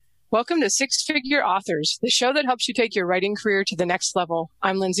Welcome to Six Figure Authors, the show that helps you take your writing career to the next level.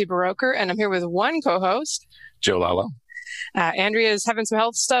 I'm Lindsay Baroker, and I'm here with one co-host, Joe Lalo. Andrea is having some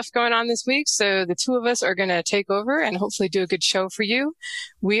health stuff going on this week, so the two of us are going to take over and hopefully do a good show for you.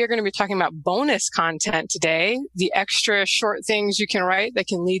 We are going to be talking about bonus content today, the extra short things you can write that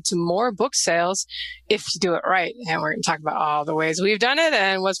can lead to more book sales if you do it right. And we're going to talk about all the ways we've done it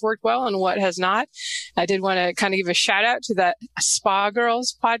and what's worked well and what has not. I did want to kind of give a shout out to that Spa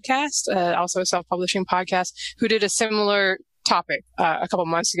Girls podcast, also a self-publishing podcast, who did a similar topic a couple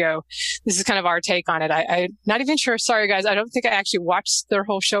months ago. This is kind of our take on it. I'm not even sure. Sorry, guys. I don't think I actually watched their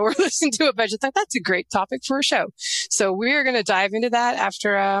whole show or listened to it, but I just thought that's a great topic for a show. So we're going to dive into that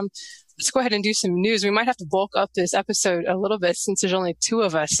after, let's go ahead and do some news. We might have to bulk up this episode a little bit since there's only two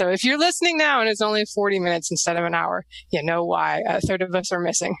of us. So if you're listening now and it's only 40 minutes instead of an hour, you know why. A third of us are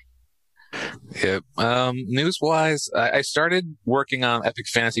missing. Yep. News-wise, I started working on Epic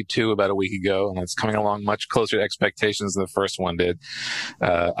Fantasy 2 about a week ago, and it's coming along much closer to expectations than the first one did.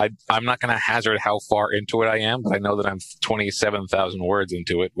 I'm not going to hazard how far into it I am, but I know that I'm 27,000 words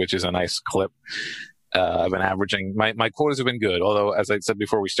into it, which is a nice clip. I've been averaging, my quotas have been good, although, as I said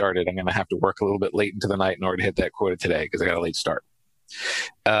before we started, I'm going to have to work a little bit late into the night in order to hit that quota today, because I got a late start.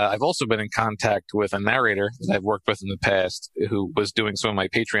 I've also been in contact with a narrator that I've worked with in the past who was doing some of my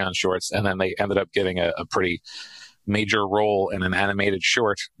Patreon shorts, and then they ended up getting a pretty major role in an animated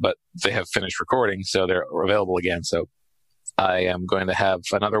short, but they have finished recording, so they're available again. So I am going to have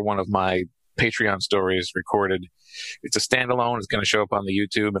another one of my Patreon stories recorded. It's a standalone. It's going to show up on the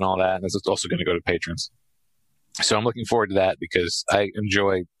YouTube and all that, and it's also going to go to patrons. So I'm looking forward to that because I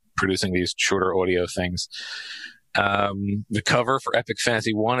enjoy producing these shorter audio things. The cover for Epic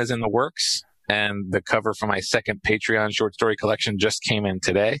Fantasy 1 is in the works, and the cover for my second Patreon short story collection just came in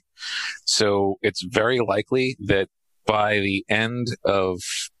today. So it's very likely that by the end of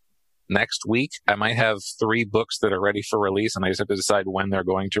next week, I might have 3 books that are ready for release, and I just have to decide when they're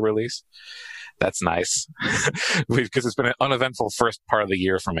going to release. That's nice because it's been an uneventful first part of the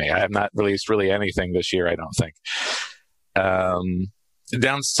year for me. I have not released really anything this year, I don't think. The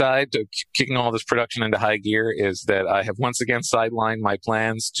downside to kicking all this production into high gear is that I have once again sidelined my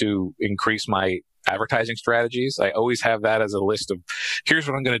plans to increase my advertising strategies. I always have that as a list of, here's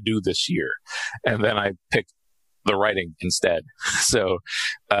what I'm going to do this year. And then I pick the writing instead. So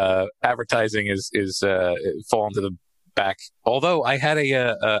advertising is fallen to the back. Although I had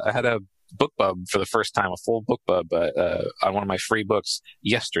a BookBub for the first time, a full BookBub on one of my free books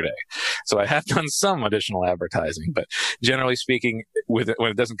yesterday. So I have done some additional advertising, but generally speaking, when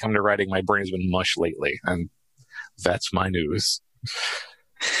it doesn't come to writing, my brain has been mush lately, and that's my news.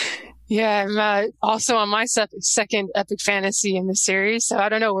 Yeah, I'm also on my second Epic Fantasy in the series. So I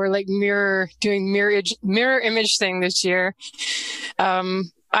don't know, we're like doing mirror image thing this year.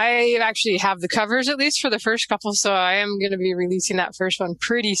 I actually have the covers at least for the first couple, so I am going to be releasing that first one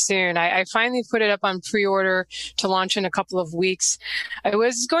pretty soon. I finally put it up on pre-order to launch in a couple of weeks. I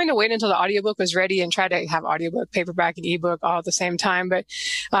was going to wait until the audiobook was ready and try to have audiobook, paperback, and ebook all at the same time, but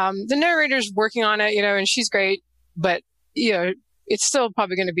the narrator's working on it, and she's great, but it's still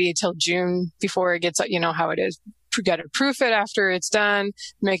probably going to be until June before it gets, how it is. Got to proof it after it's done,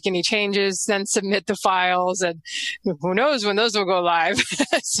 make any changes, then submit the files, and who knows when those will go live.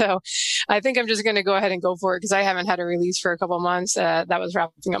 So I think I'm just going to go ahead and go for it because I haven't had a release for a couple of months. That was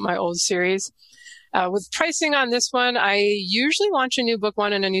wrapping up my old series. With pricing on this one, I usually launch a new book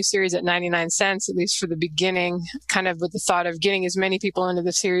one and a new series at 99 cents, at least for the beginning, kind of with the thought of getting as many people into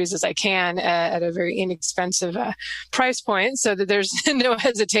the series as I can at a very inexpensive price point so that there's no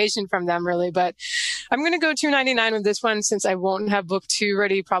hesitation from them really. But I'm going to go $2.99 with this one since I won't have book 2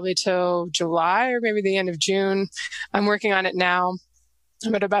 ready probably till July or maybe the end of June. I'm working on it now.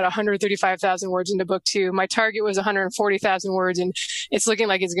 I'm at about 135,000 words into book 2. My target was 140,000 words, and it's looking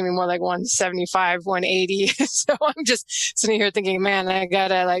like it's going to be more like 175, 180. So I'm just sitting here thinking, man, I got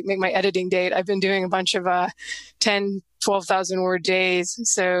to make my editing date. I've been doing a bunch of 10, 12,000 word days.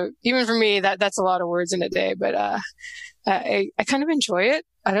 So even for me, that's a lot of words in a day, but I kind of enjoy it.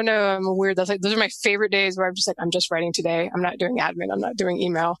 I don't know. I'm weird. Those are my favorite days where I'm just writing today. I'm not doing admin. I'm not doing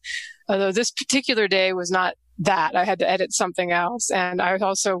email. Although this particular day was not that. I had to edit something else. And I was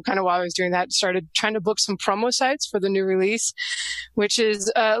also while I was doing that, started trying to book some promo sites for the new release, which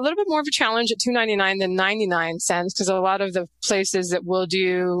is a little bit more of a challenge at $2.99 than 99 cents because a lot of the places that will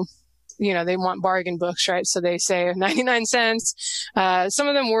do they want bargain books, right? So they say 99 cents. Some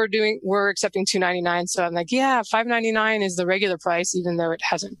of them were accepting $2.99. So I'm like, yeah, $5.99 is the regular price, even though it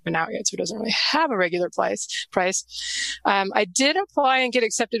hasn't been out yet. So it doesn't really have a regular price. I did apply and get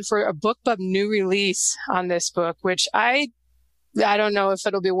accepted for a BookBub new release on this book, which I I don't know if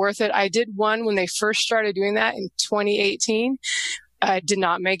it'll be worth it. I did one when they first started doing that in 2018. I did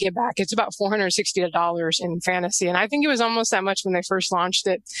not make it back. It's about $460 in fantasy. And I think it was almost that much when they first launched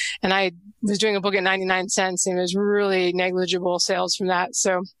it. And I was doing a book at 99 cents and it was really negligible sales from that.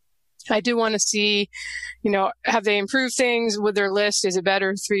 So I do want to see, have they improved things with their list? Is it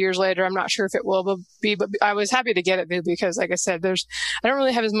better 3 years later? I'm not sure if it will be, but I was happy to get it because, like I said, I don't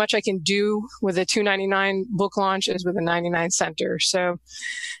really have as much I can do with a $2.99 book launch as with a 99 center. So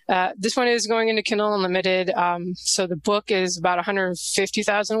this one is going into Kindle Unlimited. So the book is about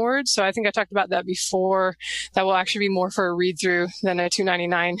 150,000 words. So I think I talked about that before. That will actually be more for a read through than a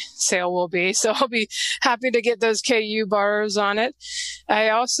 $2.99 sale will be. So I'll be happy to get those KU bars on it.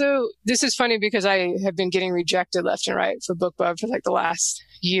 This is funny because I have been getting rejected left and right for BookBub for like the last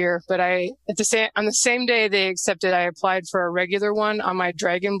year, but on the same day they accepted, I applied for a regular one on my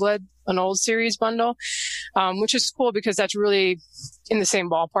Dragon Blood, an old series bundle, which is cool because that's really in the same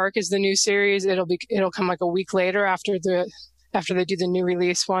ballpark as the new series. It'll come like a week later after they do the new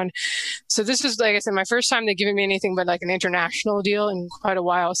release one. So this is, like I said, my first time they've given me anything but like an international deal in quite a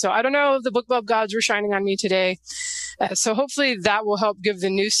while. So I don't know if the BookBub gods were shining on me today. So hopefully that will help give the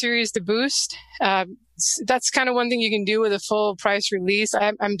new series the boost. That's kind of one thing you can do with a full price release.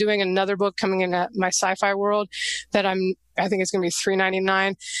 I'm doing another book coming in at my sci-fi world that I think it's going to be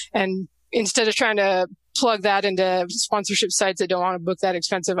 $3.99. And instead of trying to plug that into sponsorship sites that don't want a book that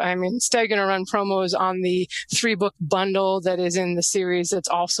expensive, I'm instead going to run promos on the 3-book bundle that is in the series that's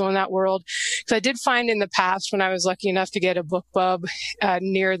also in that world. Because I did find in the past when I was lucky enough to get a BookBub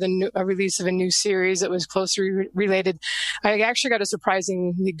near the release of a new series that was closely related, I actually got a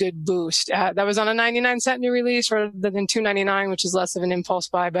surprisingly good boost. That was on a 99-cent new release rather than $2.99, which is less of an impulse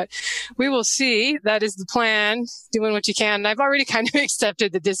buy. But we will see. That is the plan, doing what you can. And I've already kind of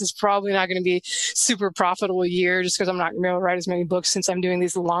accepted that this is probably not going to be super profitable year just because I'm not going to be able to write as many books since I'm doing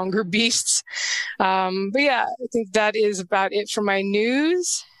these longer beasts. But yeah, I think that is about it for my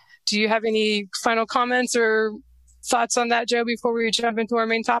news. Do you have any final comments or thoughts on that, Joe, before we jump into our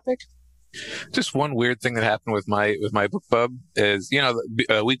main topic? Just one weird thing that happened with my BookBub is,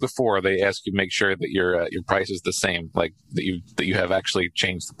 a week before they ask you to make sure that your price is the same, like that you have actually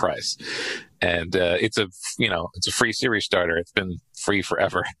changed the price. And it's a free series starter. It's been free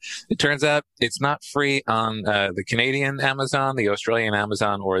forever. It turns out it's not free on the Canadian Amazon, the Australian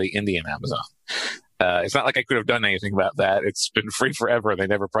Amazon, or the Indian Amazon. It's not like I could have done anything about that. It's been free forever. They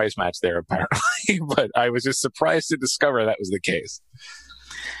never price matched there, apparently. But I was just surprised to discover that was the case.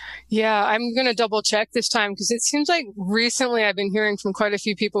 Yeah, I'm going to double check this time because it seems like recently I've been hearing from quite a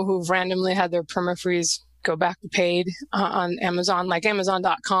few people who've randomly had their permafreeze go back to paid on Amazon, like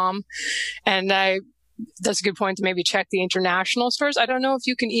Amazon.com. And that's a good point to maybe check the international stores. I don't know if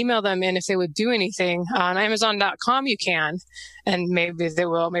you can email them in if they would do anything. On Amazon.com, you can. And maybe they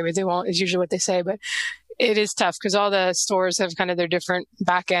will, maybe they won't, is usually what they say. But it is tough because all the stores have kind of their different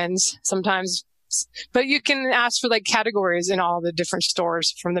back ends sometimes. But you can ask for like categories in all the different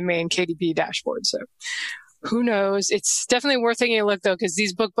stores from the main KDP dashboard. So who knows? It's definitely worth taking a look though, because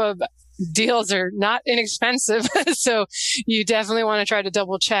these BookBub deals are not inexpensive. So you definitely want to try to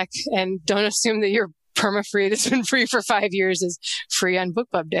double check and don't assume that your perma-free that's been free for 5 years is free on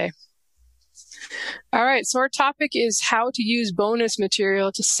BookBub Day. All right. So our topic is how to use bonus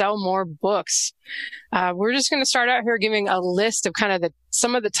material to sell more books. We're just going to start out here giving a list of kind of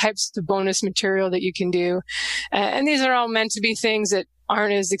some of the types of bonus material that you can do. And these are all meant to be things that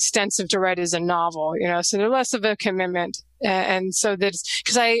aren't as extensive to write as a novel, so they're less of a commitment. And so that's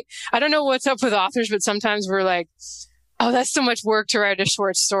because I don't know what's up with authors, but sometimes we're like, oh, that's so much work to write a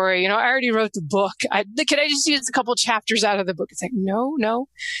short story. I already wrote the book. Could I just use a couple chapters out of the book? It's like, no.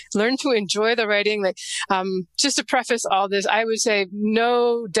 Learn to enjoy the writing. Just to preface all this, I would say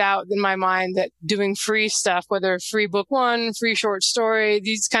no doubt in my mind that doing free stuff, whether free book one, free short story,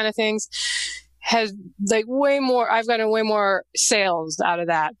 these kind of things, has I've gotten way more sales out of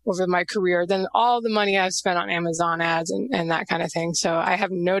that over my career than all the money I've spent on Amazon ads and that kind of thing. So I have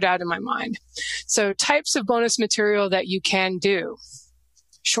no doubt in my mind. So types of bonus material that you can do: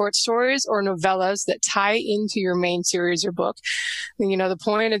 short stories or novellas that tie into your main series or book. The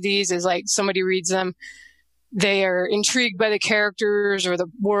point of these is like somebody reads them, they are intrigued by the characters or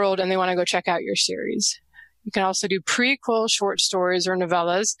the world, and they want to go check out your series. You can also do prequel short stories or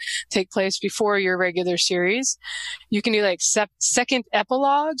novellas, take place before your regular series. You can do second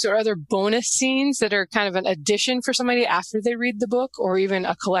epilogues or other bonus scenes that are kind of an addition for somebody after they read the book, or even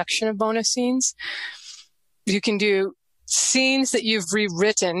a collection of bonus scenes. You can do scenes that you've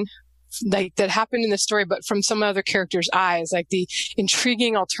rewritten like that happened in the story, but from some other character's eyes, like the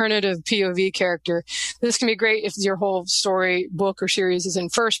intriguing alternative POV character. This can be great if your whole story, book, or series is in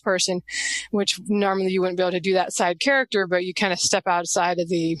first person, which normally you wouldn't be able to do that side character, but you kind of step outside of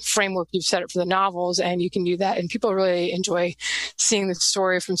the framework you've set up for the novels, and you can do that. And people really enjoy seeing the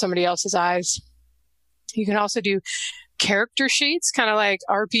story from somebody else's eyes. You can also do character sheets, kind of like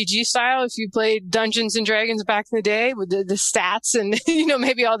RPG style. If you played Dungeons and Dragons back in the day with the stats and,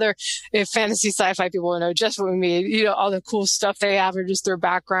 maybe all their fantasy sci-fi people will know just what we mean, all the cool stuff they have or just their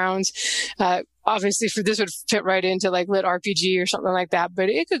backgrounds. Obviously, for this would fit right into like lit RPG or something like that, but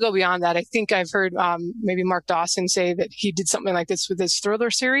it could go beyond that. I think I've heard maybe Mark Dawson say that he did something like this with his thriller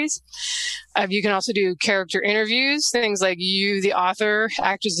series. You can also do character interviews, things like you, the author,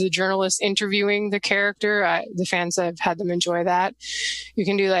 act as the journalist interviewing the character. The fans have had them enjoy that. You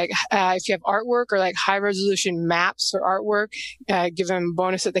can do like if you have artwork or like high resolution maps or artwork, give them a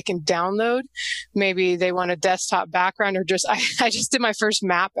bonus that they can download. Maybe they want a desktop background or just I just did my first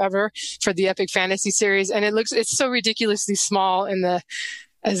map ever for the Epic Fantasy series, and it's so ridiculously small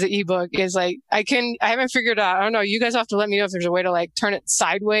as the ebook is like I haven't figured out. I don't know. You guys have to let me know if there's a way to like turn it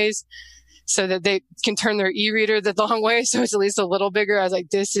sideways so that they can turn their e-reader the long way, so it's at least a little bigger. I was like,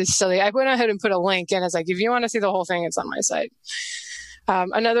 this is silly. I went ahead and put a link, and I was like, if you want to see the whole thing, it's on my site.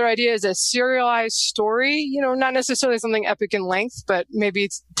 Another idea is a serialized story, not necessarily something epic in length, but maybe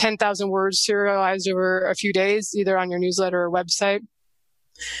it's 10,000 words serialized over a few days, either on your newsletter or website.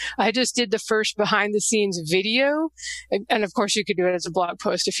 I just did the first behind the scenes video. And of course you could do it as a blog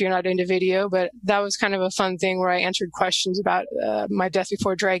post if you're not into video, but that was kind of a fun thing where I answered questions about my Death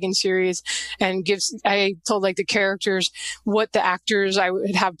Before Dragon series and I told like the characters what the actors I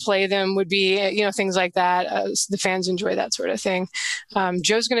would have play them would be, things like that. The fans enjoy that sort of thing.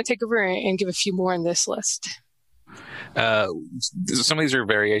 Joe's going to take over and give a few more on this list. Some of these are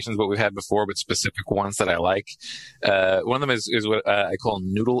variations of what we've had before, but specific ones that I like. One of them is what I call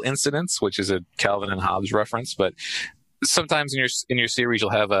noodle incidents, which is a Calvin and Hobbes reference. But sometimes in your series,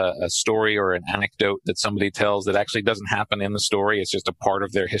 you'll have a story or an anecdote that somebody tells that actually doesn't happen in the story. It's just a part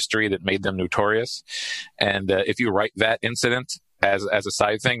of their history that made them notorious. And if you write that incident as a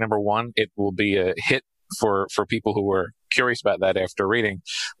side thing, number one, it will be a hit for people who were curious about that after reading.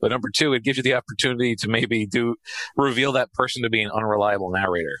 But number two, it gives you the opportunity to maybe reveal that person to be an unreliable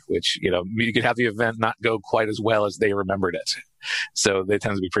narrator, which, you could have the event not go quite as well as they remembered it. So they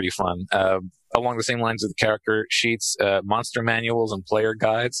tend to be pretty fun. Along the same lines of the character sheets, monster manuals and player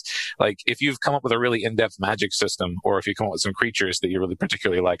guides. Like if you've come up with a really in-depth magic system, or if you come up with some creatures that you really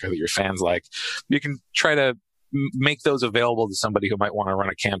particularly like or that your fans like, you can try to make those available to somebody who might want to run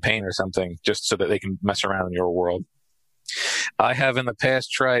a campaign or something, just so that they can mess around in your world. I have in the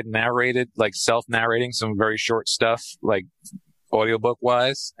past tried self-narrating some very short stuff, like audiobook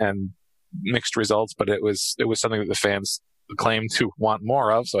wise, and mixed results, but it was something that the fans claim to want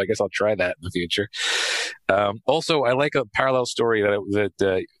more of, so I guess I'll try that in the future. Also, I like a parallel story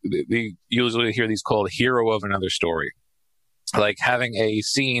that you usually hear these called hero of another story, like having a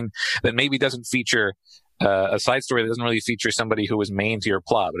scene that maybe doesn't feature a side story that doesn't really feature somebody who was main to your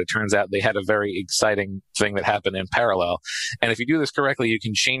plot, but it turns out they had a very exciting thing that happened in parallel. And if you do this correctly, you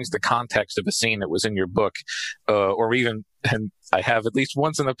can change the context of a scene that was in your book, or even, and I have at least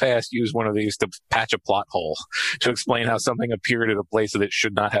once in the past used one of these to patch a plot hole, to explain how something appeared at a place that it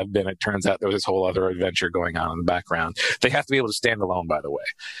should not have been. It turns out there was this whole other adventure going on in the background. They have to be able to stand alone, by the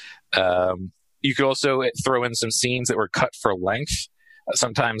way. You could also throw in some scenes that were cut for length.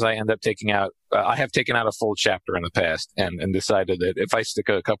 Sometimes I end up I have taken out a full chapter in the past and decided that if I stick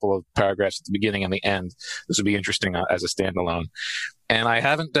a couple of paragraphs at the beginning and the end, this would be interesting as a standalone. And I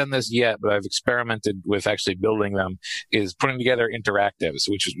haven't done this yet, but I've experimented with actually building them, is putting together interactives,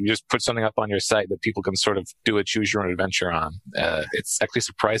 which is you just put something up on your site that people can sort of do a choose your own adventure on. It's actually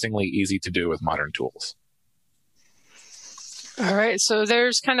surprisingly easy to do with modern tools. All right, so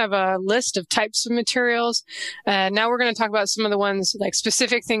there's kind of a list of types of materials. Now we're going to talk about some of the ones, like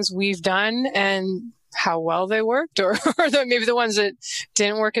specific things we've done and how well they worked, or maybe the ones that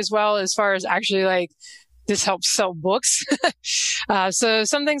didn't work as well as far as actually like this helps sell books. So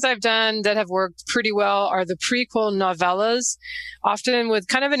some things I've done that have worked pretty well are the prequel novellas, often with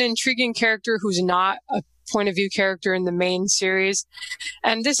kind of an intriguing character who's not a point of view character in the main series.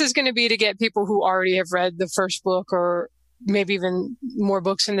 And this is going to be to get people who already have read the first book or maybe even more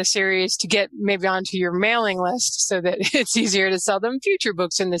books in the series to get maybe onto your mailing list so that it's easier to sell them future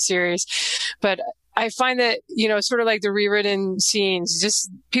books in the series. But I find that, sort of like the rewritten scenes, just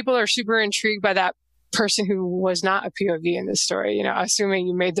people are super intrigued by that person who was not a POV in this story, assuming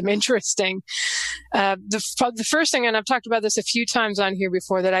you made them interesting. The first thing, and I've talked about this a few times on here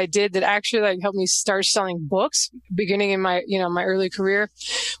before, that I did that actually helped me start selling books beginning in my, my early career,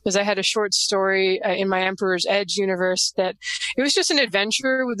 was I had a short story in my Emperor's Edge universe that it was just an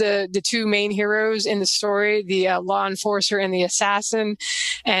adventure with the two main heroes in the story, the law enforcer and the assassin.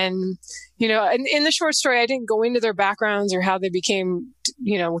 And in the short story, I didn't go into their backgrounds or how they became,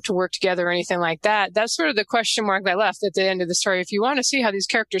 to work together or anything like that. That's sort of the question mark that I left at the end of the story. If you want to see how these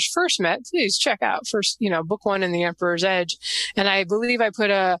characters first met, please check out book 1 in The Emperor's Edge. And I believe I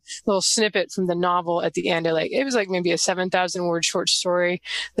put a little snippet from the novel at the end. It was maybe a 7,000 word short story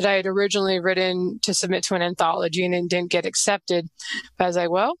that I had originally written to submit to an anthology and then didn't get accepted. But I was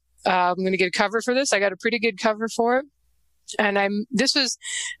like, well, I'm going to get a cover for this. I got a pretty good cover for it. And I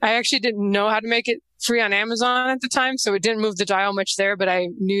actually didn't know how to make it free on Amazon at the time, so it didn't move the dial much there, but I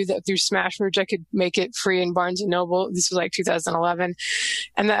knew that through Smashwords I could make it free in Barnes & Noble. This was 2011.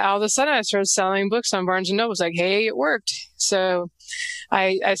 And then all of a sudden I started selling books on Barnes & Noble. It's hey, it worked. So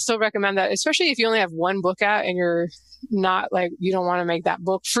I still recommend that, especially if you only have one book out and you're not you don't want to make that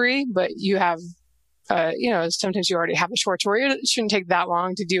book free, but you have sometimes you already have a short story. It shouldn't take that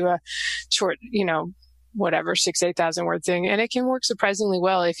long to do a short, whatever, 8,000 word thing. And it can work surprisingly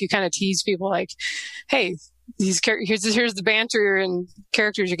well if you kind of tease people hey, these here's the banter and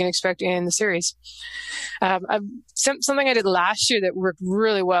characters you can expect in the series. Something I did last year that worked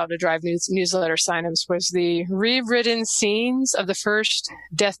really well to drive newsletter signups was the rewritten scenes of the first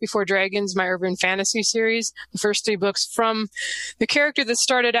Death Before Dragons, my urban fantasy series, the first 3 books, from the character that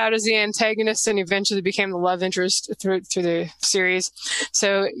started out as the antagonist and eventually became the love interest through the series.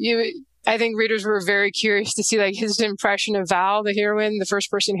 So I think readers were very curious to see his impression of Val, the heroine, the first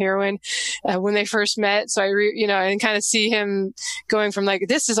person heroine, when they first met. So and kind of see him going from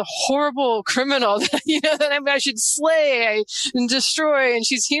this is a horrible criminal that I should slay and destroy, and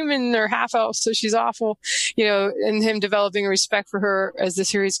she's human or half elf, so she's awful, and him developing a respect for her as the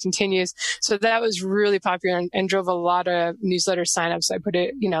series continues. So that was really popular and drove a lot of newsletter signups. I put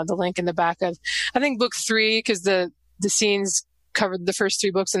it, the link in the back of, I think, book 3, because the scenes covered the first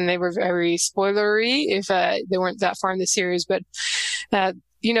 3 books and they were very spoilery if they weren't that far in the series. But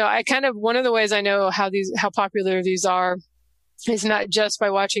I kind of, one of the ways I know how popular these are is not just by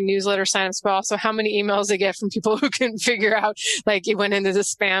watching newsletter signups, but also how many emails they get from people who can figure out it went into the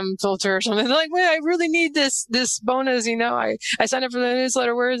spam filter or something. They're like, wait, I really need this bonus. I signed up for the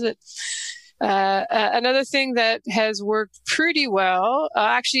newsletter. Where is it? Another thing that has worked pretty well,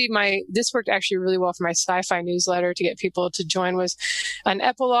 this worked actually really well for my sci-fi newsletter to get people to join, was an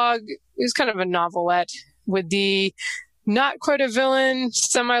epilogue. It was kind of a novelette with the not quite a villain,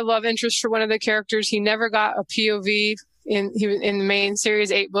 semi-love interest for one of the characters. He never got a POV in the main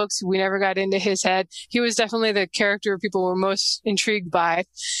series, 8 books. We never got into his head. He was definitely the character people were most intrigued by.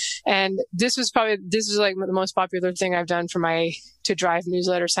 And this was the most popular thing I've done to drive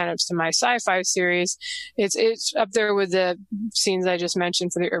newsletter signups to my sci-fi series. It's up there with the scenes I just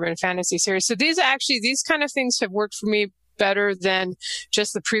mentioned for the urban fantasy series. So these kind of things have worked for me better than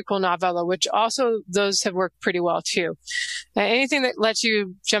just the prequel novella, which also those have worked pretty well too. Anything that lets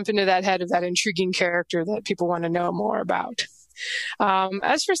you jump into that head of that intriguing character that people want to know more about.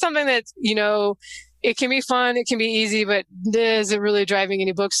 As for something that, it can be fun, it can be easy, but is it really driving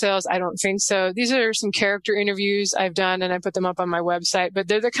any book sales? I don't think so. These are some character interviews I've done, and I put them up on my website, but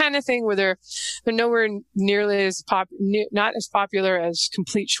they're the kind of thing where they're nowhere nearly as not as popular as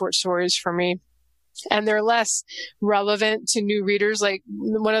complete short stories for me. And they're less relevant to new readers.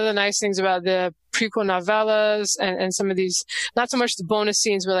 One of the nice things about the prequel novellas and some of these, not so much the bonus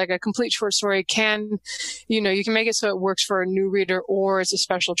scenes, but a complete short story can, you can make it so it works for a new reader or it's a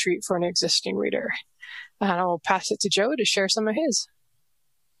special treat for an existing reader. And I will pass it to Joe to share some of his.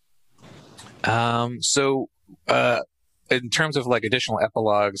 In terms of additional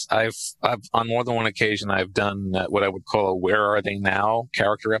epilogues, I've on more than one occasion I've done what I would call a "Where Are They Now"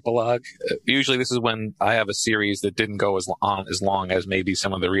 character epilogue. Usually, this is when I have a series that didn't go as long as maybe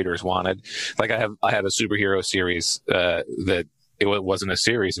some of the readers wanted. I had a superhero series that. It wasn't a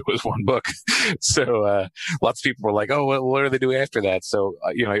series; it was one book. So lots of people were like, "Oh, what do they do after that?" So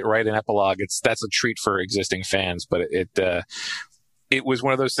write an epilogue. That's a treat for existing fans, but it was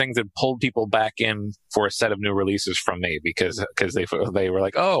one of those things that pulled people back in for a set of new releases from me because they were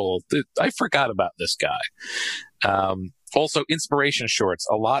like, "Oh, I forgot about this guy." Also, inspiration shorts.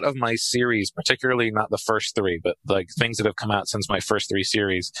 A lot of my series, particularly not the first 3, but things that have come out since my first 3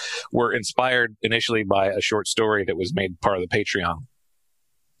 series, were inspired initially by a short story that was made part of the Patreon.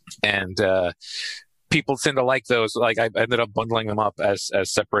 And people tend to like those. Like I ended up bundling them up as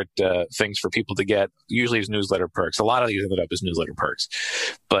separate things for people to get, usually as newsletter perks. A lot of these ended up as newsletter perks,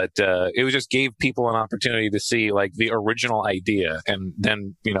 but it was just gave people an opportunity to see like the original idea. And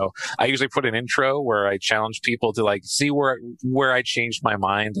then, I usually put an intro where I challenge people to like see where I changed my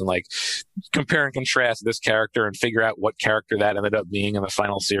mind and like compare and contrast this character and figure out what character that ended up being in the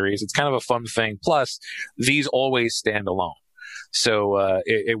final series. It's kind of a fun thing. Plus, these always stand alone. So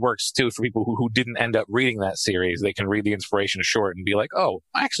it works too for people who didn't end up reading that series. They can read the inspiration short and be like, oh,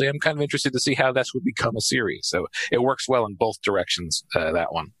 actually, I'm kind of interested to see how this would become a series. So it works well in both directions,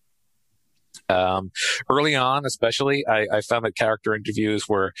 that one. Early on, especially, I found that character interviews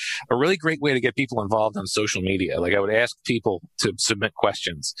were a really great way to get people involved on social media. Like I would ask people to submit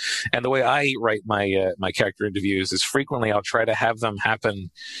questions. And the way I write my character interviews is frequently I'll try to have them happen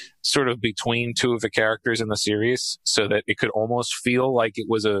sort of between two of the characters in the series so that it could almost feel like it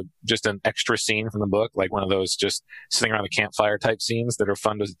was just an extra scene from the book, like one of those just sitting around a campfire type scenes that are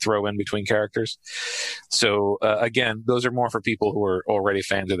fun to throw in between characters. So again, those are more for people who are already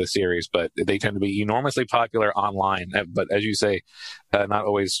fans of the series, but they tend to be enormously popular online, but as you say, not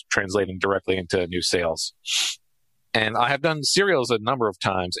always translating directly into new sales. And I have done serials a number of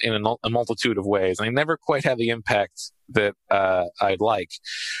times in a multitude of ways, and I never quite have the impact that I'd like.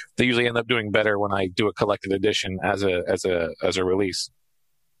 They usually end up doing better when I do a collected edition as a release.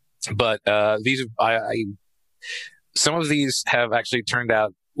 But some of these have actually turned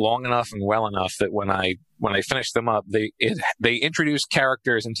out long enough and well enough that when I finished them up, they introduced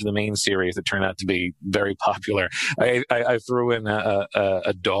characters into the main series that turned out to be very popular. I threw in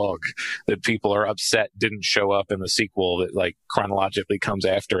a dog that people are upset didn't show up in the sequel that like chronologically comes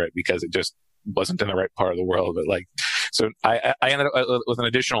after it because it just wasn't in the right part of the world. But like, so I ended up with an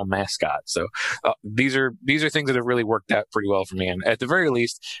additional mascot. So these are things that have really worked out pretty well for me. And at the very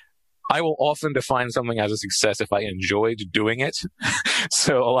least, I will often define something as a success if I enjoyed doing it.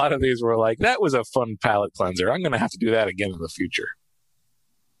 So a lot of these were like, that was a fun palate cleanser. I'm going to have to do that again in the future.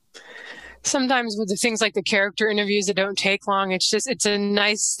 Sometimes with the things like the character interviews that don't take long, it's a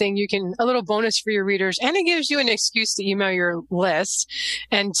nice thing. A little bonus for your readers, and it gives you an excuse to email your list.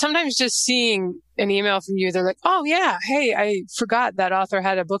 And sometimes just seeing an email from you, they're like, oh yeah, hey, I forgot that author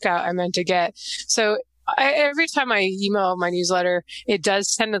had a book out I meant to get. So every time I email my newsletter, it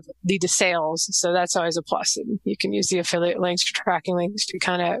does tend to lead to sales. So that's always a plus. And you can use the affiliate links, tracking links to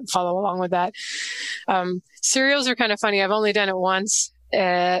kind of follow along with that. Serials are kind of funny. I've only done it once.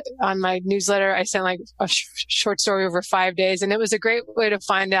 On my newsletter, I sent like a short story over 5 days, and it was a great way to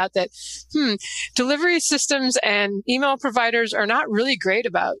find out that delivery systems and email providers are not really great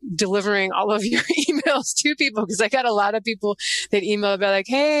about delivering all of your emails to people, because I got a lot of people that email about like,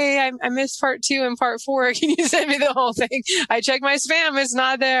 hey, I missed part 2 and part 4. Can you send me the whole thing? I checked my spam. It's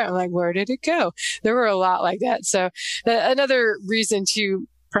not there. I'm like, where did it go? There were a lot like that. So another reason to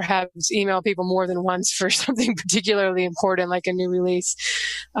perhaps email people more than once for something particularly important, like a new release.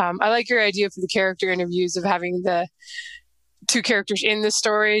 I like your idea for the character interviews of having the 2 characters in the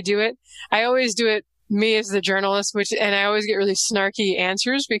story do it. I always do it, me as the journalist, and I always get really snarky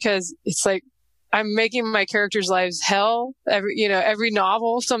answers because it's like, I'm making my characters' lives hell. Every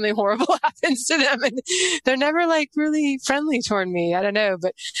novel, something horrible happens to them, and they're never like really friendly toward me. I don't know,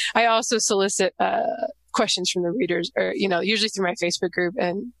 but I also solicit questions from the readers, or usually through my Facebook group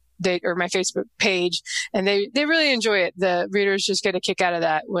or my Facebook page, and they really enjoy it. The readers just get a kick out of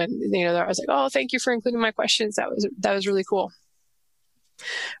that when I was like, oh, thank you for including my questions. That was really cool.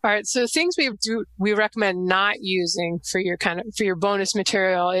 All right, so things we recommend not using for your bonus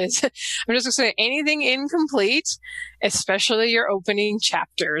material is I'm just going to say anything incomplete, especially your opening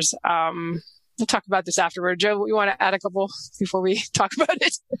chapters. We'll talk about this afterward. Joe, you want to add a couple before we talk about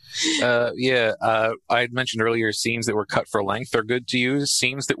it? I had mentioned earlier scenes that were cut for length are good to use.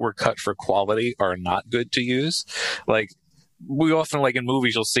 Scenes that were cut for quality are not good to use. Like, we often, like in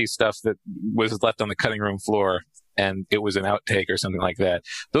movies, you'll see stuff that was left on the cutting room floor and it was an outtake or something like that.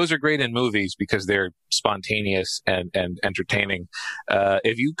 Those are great in movies because they're spontaneous and entertaining.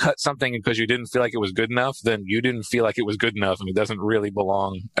 If you cut something because you didn't feel like it was good enough, then you didn't feel like it was good enough, and it doesn't really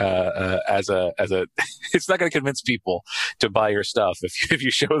belong as a. It's not going to convince people to buy your stuff if you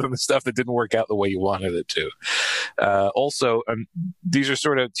show them the stuff that didn't work out the way you wanted it to. Also, these are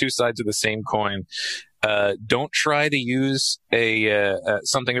sort of two sides of the same coin. Don't try to use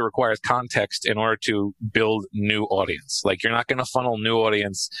something that requires context in order to build new audience. Like, you're not going to funnel new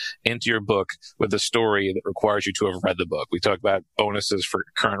audience into your book with a story that requires you to have read the book. We talk about bonuses for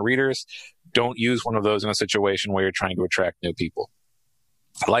current readers. Don't use one of those in a situation where you're trying to attract new people.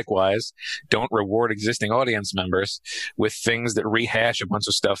 Likewise, don't reward existing audience members with things that rehash a bunch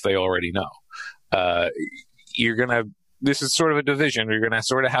of stuff they already know. you're gonna. This is sort of a division. You're gonna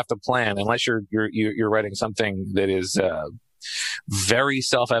sort of have to plan, unless you're writing something that is very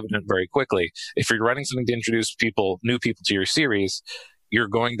self-evident very quickly. If you're writing something to introduce new people to your series, you're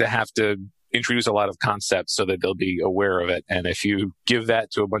going to have to introduce a lot of concepts so that they'll be aware of it. And if you give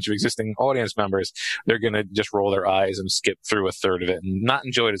that to a bunch of existing audience members, they're going to just roll their eyes and skip through a third of it and not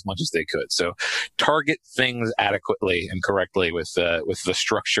enjoy it as much as they could. So target things adequately and correctly with the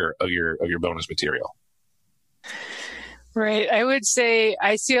structure of your bonus material. Right. I would say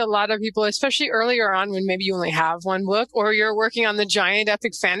I see a lot of people, especially earlier on when maybe you only have one book, or you're working on the giant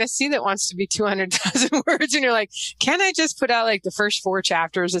epic fantasy that wants to be 200,000 words. And you're like, can I just put out like the first 4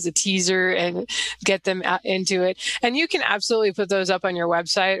 chapters as a teaser and get them into it? And you can absolutely put those up on your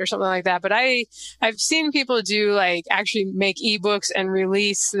website or something like that. But I've seen people do like actually make ebooks and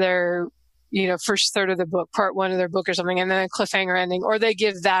release their first third of the book, part 1 of their book or something, and then a cliffhanger ending, or they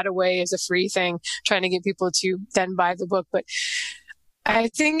give that away as a free thing, trying to get people to then buy the book. But I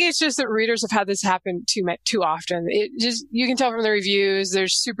think it's just that readers have had this happen too often. You can tell from the reviews, they're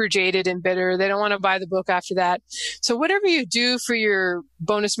super jaded and bitter. They don't want to buy the book after that. So whatever you do for your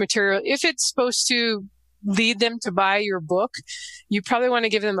bonus material, if it's supposed to lead them to buy your book, you probably want to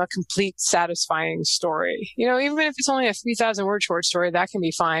give them a complete, satisfying story. Even if it's only a 3,000 word short story, that can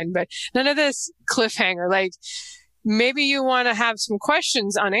be fine. But none of this cliffhanger. Like, maybe you want to have some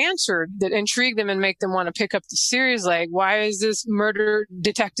questions unanswered that intrigue them and make them want to pick up the series. Like, why is this murder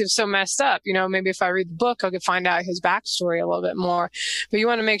detective so messed up? Maybe if I read the book, I could find out his backstory a little bit more. But you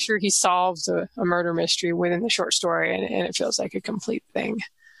want to make sure he solves a murder mystery within the short story, and it feels like a complete thing.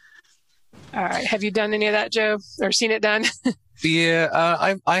 All right. Have you done any of that, Joe, or seen it done? Yeah,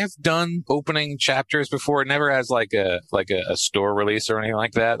 I have done opening chapters before, never as like a store release or anything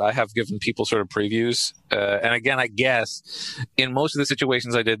like that. I have given people sort of previews, and again, I guess in most of the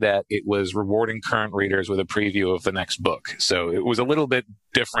situations I did that, it was rewarding current readers with a preview of the next book. So it was a little bit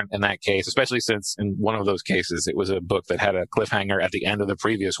different in that case, especially since in one of those cases it was a book that had a cliffhanger at the end of the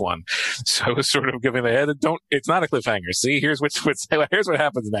previous one. So it was sort of giving the head, it's not a cliffhanger. See, here's what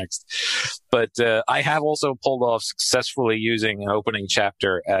happens next. But I have also pulled off successfully using an opening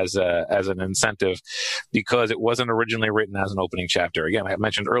chapter as an incentive, because it wasn't originally written as an opening chapter. Again, I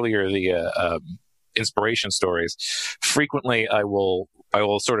mentioned earlier the inspiration stories. Frequently, I will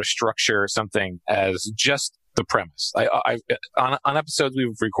sort of structure something as just the premise. On episodes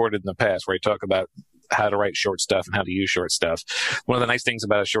we've recorded in the past where I talk about how to write short stuff and how to use short stuff, one of the nice things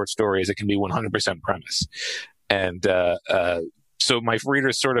about a short story is it can be 100% premise. And so my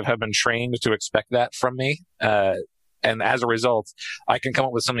readers sort of have been trained to expect that from me. And as a result, I can come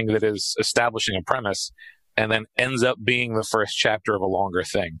up with something that is establishing a premise and then ends up being the first chapter of a longer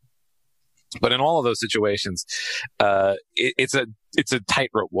thing. But in all of those situations, it's a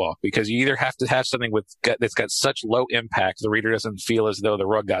tightrope walk, because you either have to have something that's got such low impact the reader doesn't feel as though the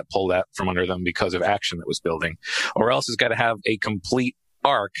rug got pulled out from under them because of action that was building, or else it's got to have a complete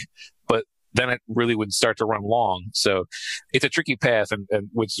arc, but then it really would start to run long. So it's a tricky path, and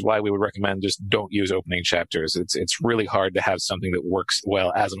which is why we would recommend just don't use opening chapters. It's really hard to have something that works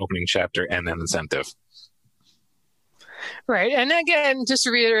well as an opening chapter and an incentive. Right. And again, just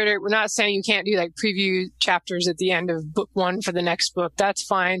to reiterate, we're not saying you can't do like preview chapters at the end of book 1 for the next book. That's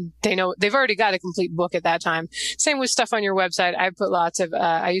fine. They know they've already got a complete book at that time. Same with stuff on your website. I put lots of,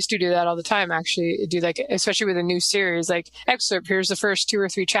 I used to do that all the time, actually, do like, especially with a new series, like excerpt. Here's the first 2 or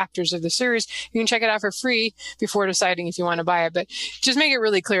 3 chapters of the series. You can check it out for free before deciding if you want to buy it. But just make it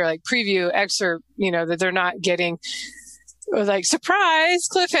really clear, like preview, excerpt, that they're not getting like, surprise,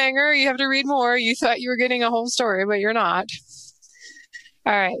 cliffhanger, you have to read more. You thought you were getting a whole story, but you're not.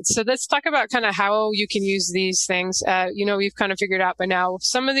 All right. So let's talk about kind of how you can use these things. We've kind of figured out by now,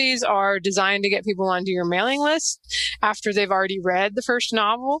 some of these are designed to get people onto your mailing list after they've already read the first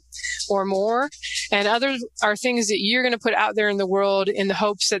novel or more. And others are things that you're going to put out there in the world in the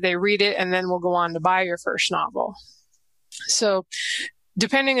hopes that they read it and then will go on to buy your first novel. So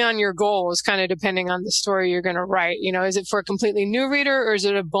depending on your goals, kind of depending on the story you're going to write, is it for a completely new reader, or is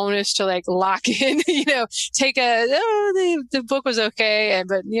it a bonus to like lock in, take the book was okay,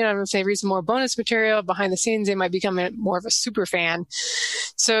 but if they read some more bonus material behind the scenes, they might become more of a super fan.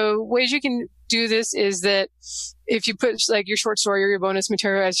 So ways you can do this is that if you put like your short story or your bonus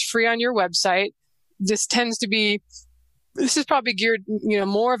material as free on your website, this tends to be this is probably geared,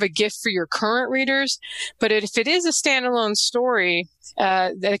 more of a gift for your current readers. But if it is a standalone story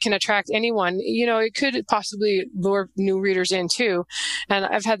that can attract anyone, it could possibly lure new readers in too. And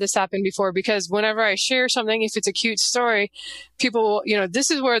I've had this happen before, because whenever I share something, if it's a cute story, people,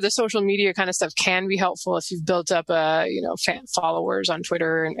 this is where the social media kind of stuff can be helpful if you've built up, fan followers on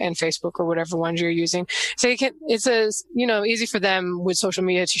Twitter and Facebook or whatever ones you're using. So it's easy for them with social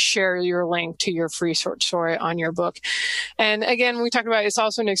media to share your link to your free short story on your book. And again, we talked about, it's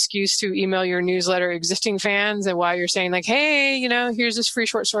also an excuse to email your newsletter existing fans, and while you're saying like, hey, here's this free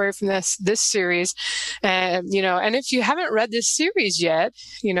short story from this series. And if you haven't read this series yet,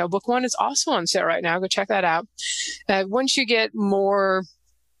 book one is also on sale right now. Go check that out. Once you get more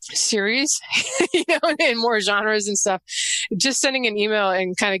series, and more genres and stuff, just sending an email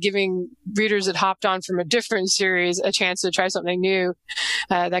and kind of giving readers that hopped on from a different series a chance to try something new,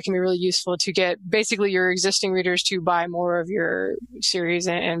 that can be really useful to get basically your existing readers to buy more of your series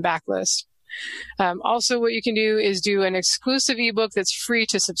and backlist. Also, what you can do is do an exclusive ebook that's free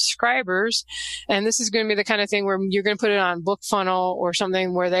to subscribers. And this is going to be the kind of thing where you're going to put it on BookFunnel or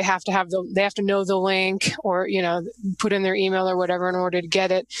something where they have to know the link, or, put in their email or whatever in order to get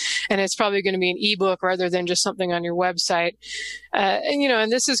it. And it's probably going to be an ebook rather than just something on your website.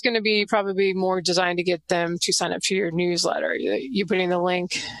 And this is going to be probably more designed to get them to sign up to your newsletter. You putting the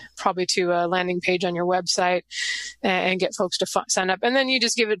link probably to a landing page on your website and get folks to sign up. And then you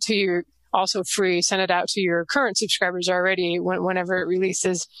just give it to your, also free, send it out to your current subscribers already whenever it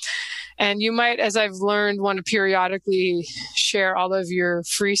releases. And you might, as I've learned, want to periodically share all of your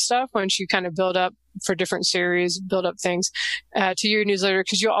free stuff once you kind of build up for different series, build up things to your newsletter,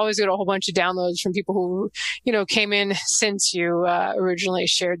 because you'll always get a whole bunch of downloads from people who, came in since you originally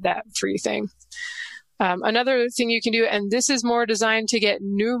shared that free thing. Another thing you can do, and this is more designed to get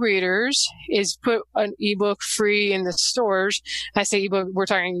new readers, is put an ebook free in the stores. I say ebook, we're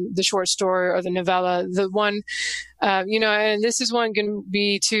talking the short story or the novella, the one, and this is one going to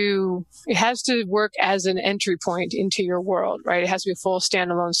be it has to work as an entry point into your world, right? It has to be a full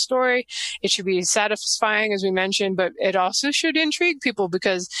standalone story. It should be satisfying, as we mentioned, but it also should intrigue people,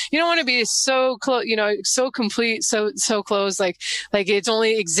 because you don't want to be so close, so complete, so close, like it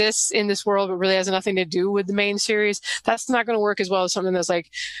only exists in this world, but really has nothing to do with the main series. That's not going to work as well as something that's like,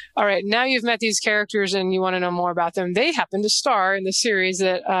 all right, now you've met these characters and you want to know more about them. They happen to star in the series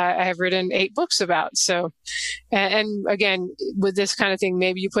that I have written 8 books about. So, and again, with this kind of thing,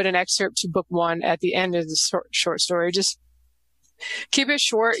 maybe you put an excerpt to book 1 at the end of the short story. Just keep it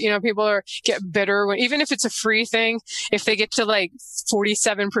short. People get bitter when, even if it's a free thing, if they get to like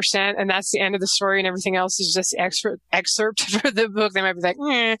 47% and that's the end of the story and everything else is just excerpt for the book, they might be like,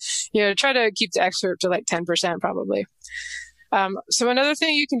 try to keep the excerpt to like 10% probably. So another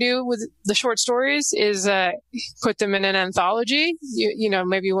thing you can do with the short stories is put them in an anthology.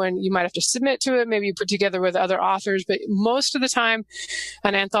 Maybe when you might have to submit to it, maybe you put together with other authors, but most of the time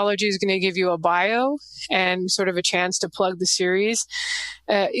an anthology is going to give you a bio and sort of a chance to plug the series.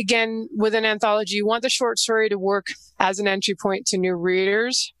 Again, with an anthology, you want the short story to work as an entry point to new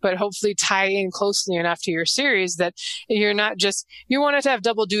readers, but hopefully tie in closely enough to your series that you're not just, you want it to have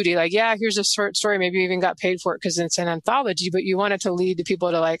double duty. Like, yeah, here's a short story. Maybe you even got paid for it because it's an anthology, but you want it to lead to people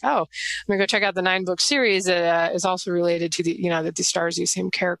to like, oh, I'm going to go check out the 9-book series that is also related to that the stars these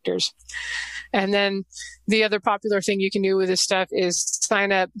same characters. And then the other popular thing you can do with this stuff is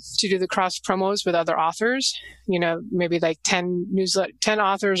sign up to do the cross promos with other authors. Maybe like 10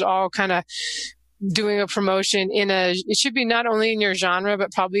 authors all kind of doing a promotion it should be not only in your genre,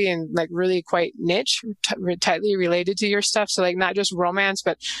 but probably in like really quite niche, tightly related to your stuff. So like not just romance,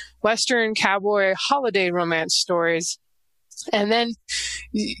 but Western, cowboy, holiday romance stories. And then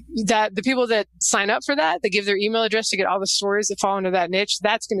that the people that sign up for that, they give their email address to get all the stories that fall into that niche.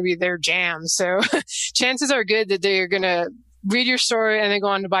 That's going to be their jam. So chances are good that they're going to read your story and then go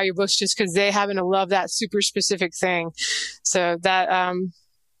on to buy your books just because they happen to love that super specific thing. So that,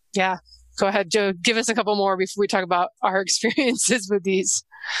 yeah. Go ahead, Joe. Give us a couple more before we talk about our experiences with these.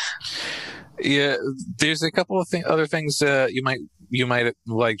 Yeah, there's a couple of other things you might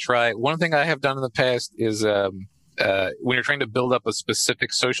like try. One thing I have done in the past is when you're trying to build up a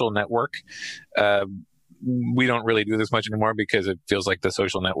specific social network. We don't really do this much anymore because it feels like the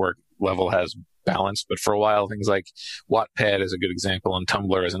social network level has balance. But for a while, things like Wattpad is a good example and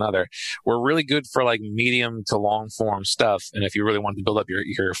Tumblr is another, were really good for like medium to long form stuff. And if you really wanted to build up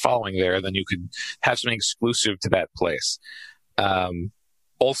your following there, then you could have something exclusive to that place.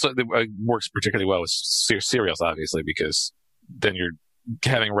 Also, it works particularly well with serials, obviously, because then you're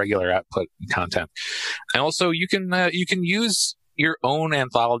having regular output content. And also you can use your own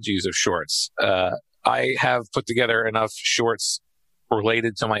anthologies of shorts. I have put together enough shorts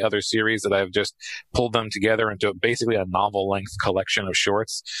related to my other series that I've just pulled them together into basically a novel-length collection of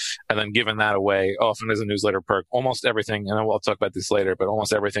shorts, and then given that away often as a newsletter perk. Almost everything, and I'll talk about this later, but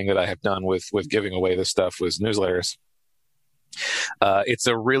almost everything that I have done with giving away this stuff was newsletters. It's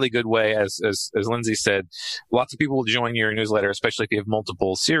a really good way, as Lindsay said. Lots of people will join your newsletter, especially if you have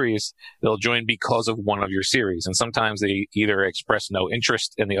multiple series. They'll join because of one of your series, and sometimes they either express no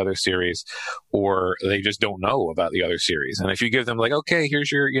interest in the other series, or they just don't know about the other series. And if you give them like, okay,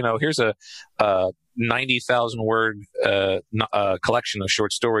 here's a 90,000 word collection of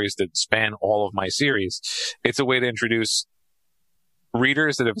short stories that span all of my series, it's a way to introduce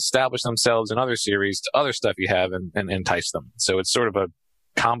readers that have established themselves in other series to other stuff you have and entice them. So it's sort of a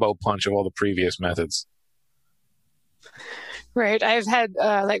combo punch of all the previous methods. Right. I've had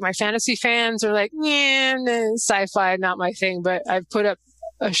like my fantasy fans are like, yeah, sci-fi, not my thing, but I've put up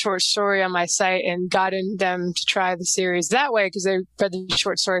a short story on my site and gotten them to try the series that way because they read the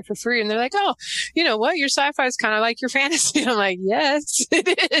short story for free, and they're like, oh, you know what? Your sci-fi is kind of like your fantasy. I'm like, yes,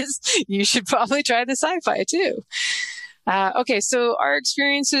 it is. You should probably try the sci-fi too. Okay, so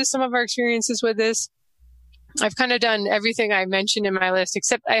some of our experiences with this, I've kind of done everything I mentioned in my list,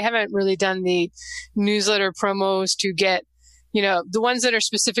 except I haven't really done the newsletter promos to get, the ones that are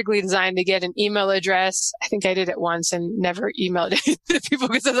specifically designed to get an email address. I think I did it once and never emailed it to people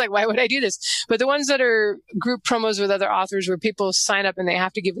because I was like, why would I do this? But the ones that are group promos with other authors where people sign up and they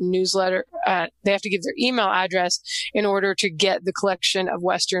have to give a newsletter, they have to give their email address in order to get the collection of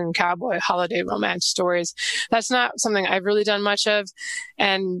Western cowboy holiday romance stories. That's not something I've really done much of.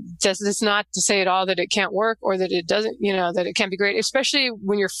 And it's not to say at all that it can't work or that it doesn't, that it can't be great, especially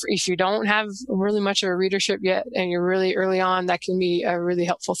when if you don't have really much of a readership yet and you're really early on. That can be a really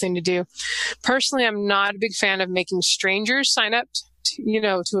helpful thing to do. Personally, I'm not a big fan of making strangers sign up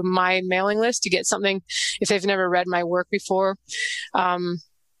to my mailing list to get something if they've never read my work before.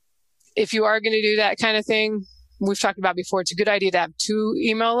 If you are going to do that kind of thing, we've talked about before, it's a good idea to have two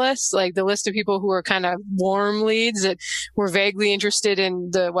email lists, like the list of people who are kind of warm leads that were vaguely interested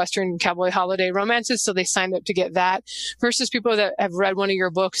in the Western cowboy holiday romances, so they signed up to get that, versus people that have read one of your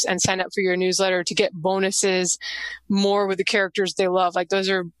books and signed up for your newsletter to get bonuses more with the characters they love. Like those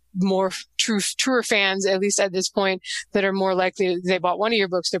are more truer fans, at least at this point, that are more likely, they bought one of your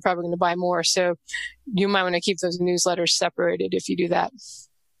books, they're probably going to buy more. So you might want to keep those newsletters separated if you do that.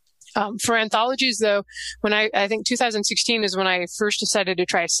 For anthologies, though, when I think 2016 is when I first decided to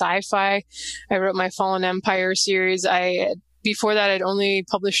try sci-fi. I wrote my Fallen Empire series. Before that, I'd only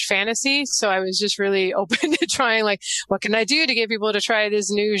published fantasy, so I was just really open to trying, like, what can I do to get people to try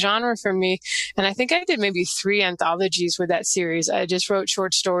this new genre from me? And I think I did maybe 3 anthologies with that series. I just wrote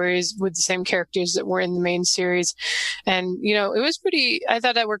short stories with the same characters that were in the main series. And, it was I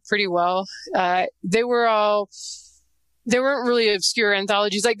thought that worked pretty well. They weren't really obscure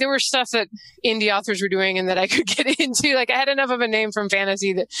anthologies. Like there were stuff that indie authors were doing and that I could get into. Like I had enough of a name from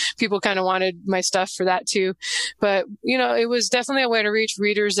fantasy that people kind of wanted my stuff for that too. But, it was definitely a way to reach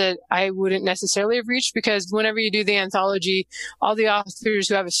readers that I wouldn't necessarily have reached, because whenever you do the anthology, all the authors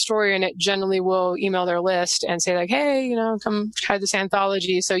who have a story in it generally will email their list and say like, hey, come try this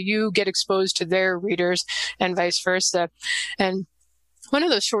anthology. So you get exposed to their readers and vice versa. And one of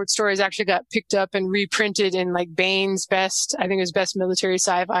those short stories actually got picked up and reprinted in like Bane's best military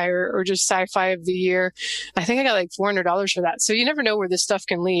sci-fi or just sci-fi of the year. I think I got like $400 for that. So you never know where this stuff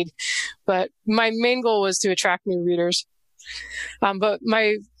can lead. But my main goal was to attract new readers. But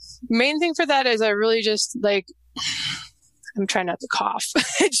my main thing for that is I really just I'm trying not to cough.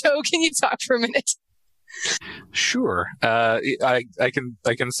 Joe, can you talk for a minute? Sure. I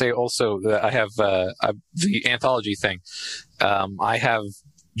can say also that I have the anthology thing. I have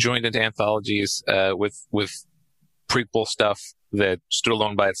joined into anthologies with prequel stuff that stood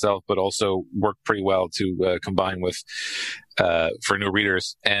alone by itself, but also worked pretty well to combine with for new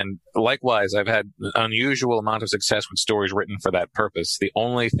readers. And likewise, I've had an unusual amount of success with stories written for that purpose. The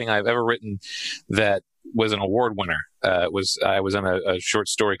only thing I've ever written that was an award winner I was in a short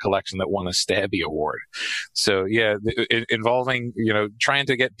story collection that won a Stabby Award. So yeah, involving trying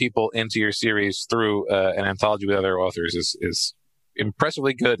to get people into your series through an anthology with other authors is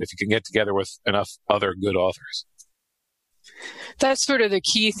impressively good if you can get together with enough other good authors. That's sort of the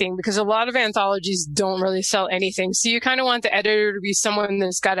key thing, because a lot of anthologies don't really sell anything. So you kind of want the editor to be someone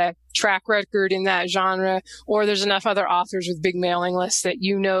that's got a track record in that genre, or there's enough other authors with big mailing lists that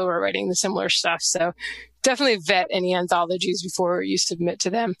are writing the similar stuff. So definitely vet any anthologies before you submit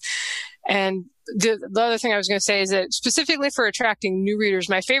to them. And the other thing I was going to say is that specifically for attracting new readers,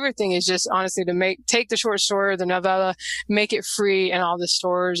 my favorite thing is just honestly to take the short story or the novella, make it free in all the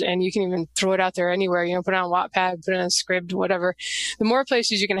stores, and you can even throw it out there anywhere, put it on Wattpad, put it on Scribd, whatever. The more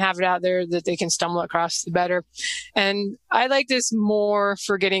places you can have it out there that they can stumble across, the better. And I like this more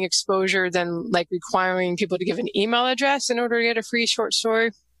for getting exposure than like requiring people to give an email address in order to get a free short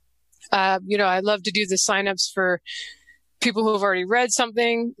story. I love to do the signups for people who have already read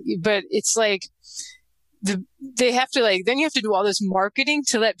something, but it's like they have to then you have to do all this marketing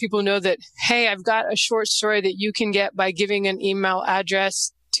to let people know that, hey, I've got a short story that you can get by giving an email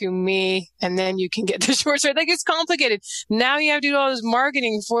address to me, and then you can get the short story. It's complicated. Now you have to do all this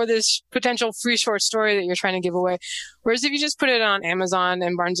marketing for this potential free short story that you're trying to give away. Whereas if you just put it on Amazon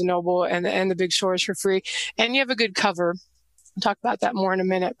and Barnes & Noble and the big stores for free, and you have a good cover, I'll talk about that more in a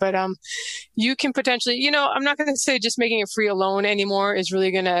minute, but you can potentially, I'm not going to say just making it free alone anymore is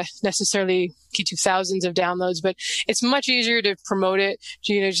really going to necessarily get you thousands of downloads, but it's much easier to promote it.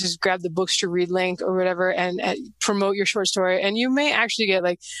 Just grab the books to read link or whatever and promote your short story. And you may actually get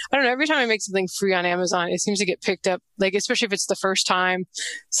I don't know, every time I make something free on Amazon, it seems to get picked up, especially if it's the first time,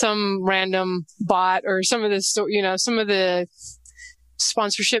 some random bot or some of the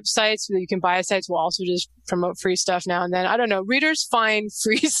sponsorship sites that you can buy sites will also just promote free stuff now and then. I don't know. Readers find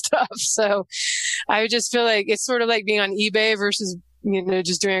free stuff. So I just feel like it's sort of like being on eBay versus,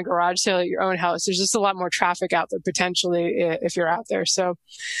 just doing a garage sale at your own house. There's just a lot more traffic out there potentially if you're out there. So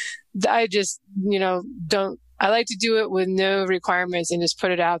I just, I like to do it with no requirements and just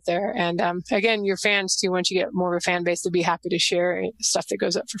put it out there. And again, your fans too, once you get more of a fan base, they'll be happy to share stuff that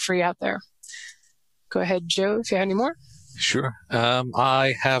goes up for free out there. Go ahead, Joe, if you have any more. Sure.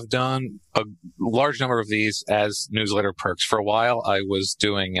 I have done a large number of these as newsletter perks. For a while, I was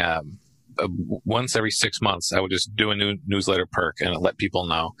doing once every 6 months, I would just do a new newsletter perk and let people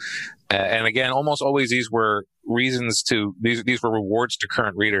know. And again, almost always these were these were rewards to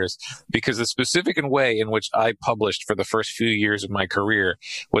current readers, because the specific way in which I published for the first few years of my career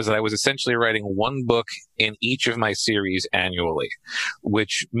was that I was essentially writing one book in each of my series annually,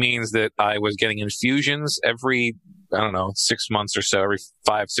 which means that I was getting infusions every 6 months or so. Every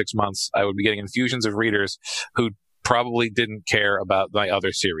 5-6 months, I would be getting infusions of readers who probably didn't care about my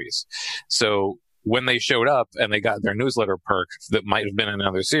other series. So when they showed up and they got their newsletter perk that might have been in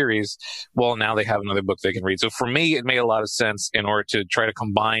another series, well, now they have another book they can read. So for me, it made a lot of sense in order to try to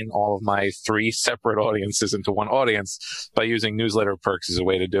combine all of my 3 separate audiences into one audience by using newsletter perks as a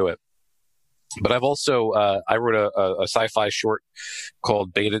way to do it. But I've also, I wrote a sci-fi short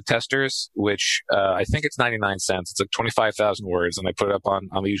called Beta Testers, which I think it's 99 cents. It's like 25,000 words, and I put it up on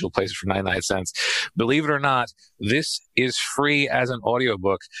the usual places for 99 cents. Believe it or not, this is free as an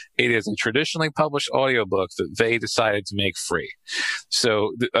audiobook. It is a traditionally published audiobook that they decided to make free.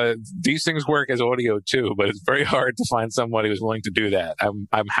 So these things work as audio too, but it's very hard to find somebody who's willing to do that.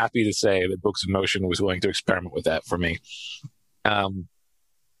 I'm happy to say that Books in Motion was willing to experiment with that for me.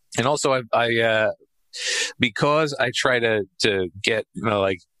 And also, I because I try to get,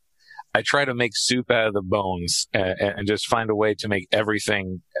 I try to make soup out of the bones and just find a way to make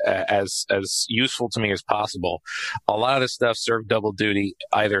everything as useful to me as possible. A lot of this stuff served double duty,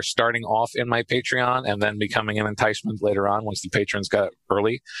 either starting off in my Patreon and then becoming an enticement later on once the patrons got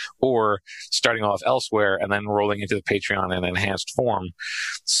early, or starting off elsewhere and then rolling into the Patreon in enhanced form.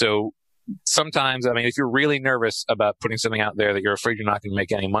 So sometimes, if you're really nervous about putting something out there that you're afraid you're not going to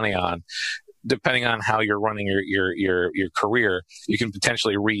make any money on, depending on how you're running your career, you can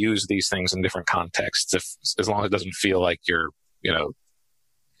potentially reuse these things in different contexts, as long as it doesn't feel like you're,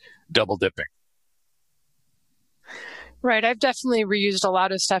 double dipping. Right. I've definitely reused a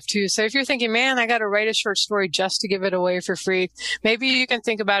lot of stuff too. So if you're thinking, man, I got to write a short story just to give it away for free, maybe you can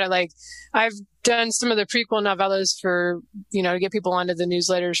think about it like I've done some of the prequel novellas for, to get people onto the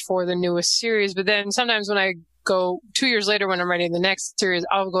newsletters for the newest series. But then sometimes when I go 2 years later, when I'm writing the next series,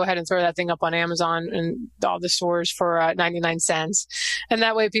 I'll go ahead and throw that thing up on Amazon and all the stores for 99 cents. And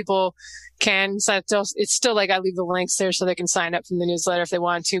that way people can sign. It's still like I leave the links there so they can sign up from the newsletter if they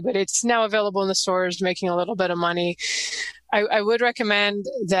want to, but it's now available in the stores, making a little bit of money. I would recommend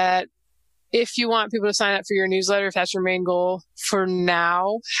that if you want people to sign up for your newsletter, if that's your main goal, for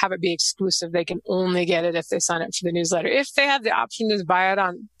now, have it be exclusive. They can only get it if they sign up for the newsletter. If they have the option to buy it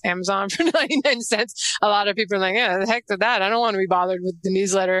on Amazon for 99 cents, a lot of people are like, yeah, the heck with that. I don't want to be bothered with the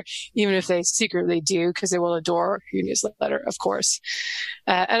newsletter, even if they secretly do, because they will adore your newsletter, of course.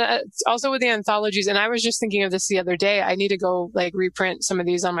 And also with the anthologies, and I was just thinking of this the other day, I need to go reprint some of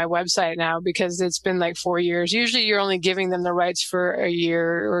these on my website now, because it's been 4 years. Usually you're only giving them the rights for a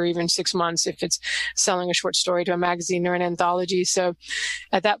year or even 6 months if it's selling a short story to a magazine or an anthology. anthology. So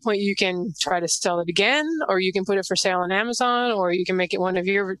at that point, you can try to sell it again, or you can put it for sale on Amazon, or you can make it one of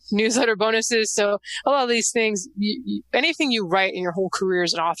your newsletter bonuses. So a lot of these things, anything you write in your whole career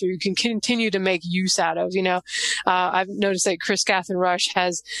as an author, you can continue to make use out of. I've noticed that Chris Catherine Rush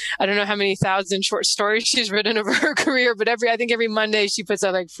has, I don't know how many thousand short stories she's written over her career, but I think every Monday she puts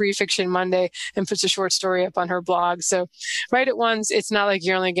out like Free Fiction Monday and puts a short story up on her blog. So write it once. It's not like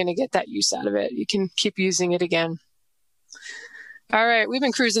you're only going to get that use out of it. You can keep using it again. All right, we've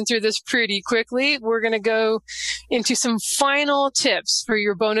been cruising through this pretty quickly. We're going to go into some final tips for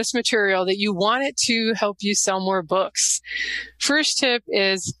your bonus material that you want it to help you sell more books. First tip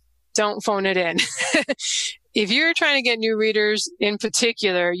is don't phone it in. If you're trying to get new readers in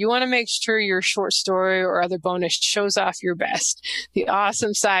particular, you want to make sure your short story or other bonus shows off your best. The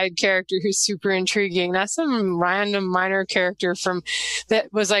awesome side character who's super intriguing, not some random minor character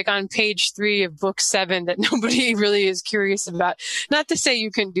that was like on page 3 of book 7 that nobody really is curious about. Not to say you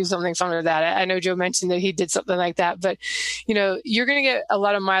couldn't do something fun with that. I know Joe mentioned that he did something like that, but you're going to get a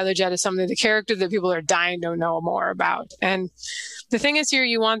lot of mileage out of something, the character that people are dying to know more about. And the thing is here,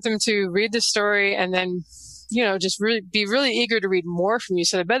 you want them to read the story and then just really be really eager to read more from you.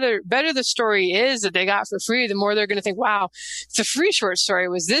 So the better the story is that they got for free, the more they're going to think, wow, if the free short story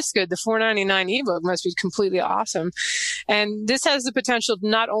was this good, the $4.99 ebook must be completely awesome. And this has the potential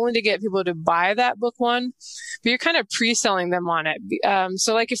not only to get people to buy that book one, but you're kind of pre-selling them on it.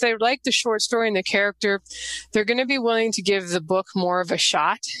 So like if they like the short story and the character, they're going to be willing to give the book more of a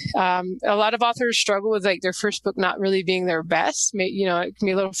shot. A lot of authors struggle with like their first book not really being their best. It can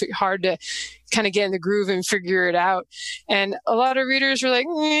be a little hard to kind of get in the groove and figure it out. And a lot of readers are like,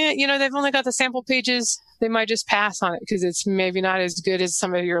 they've only got the sample pages. They might just pass on it because it's maybe not as good as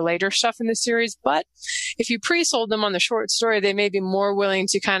some of your later stuff in the series. But if you pre-sold them on the short story, they may be more willing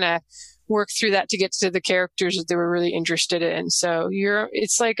to kind of work through that to get to the characters that they were really interested in. So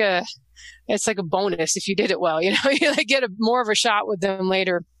it's like a bonus if you did it well. You get more of a shot with them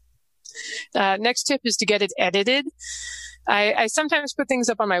later. Next tip is to get it edited. I sometimes put things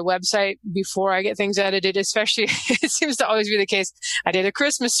up on my website before I get things edited, especially it seems to always be the case. I did a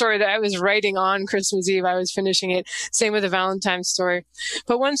Christmas story that I was writing on Christmas Eve. I was finishing it. Same with a Valentine's story.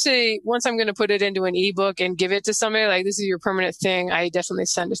 But once I'm going to put it into an ebook and give it to somebody, like this is your permanent thing, I definitely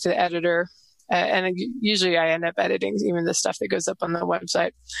send it to the editor. And usually I end up editing even the stuff that goes up on the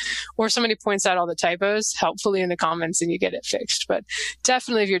website. Or somebody points out all the typos helpfully in the comments and you get it fixed. But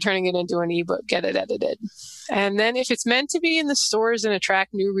definitely if you're turning it into an ebook, get it edited. And then if it's meant to be in the stores and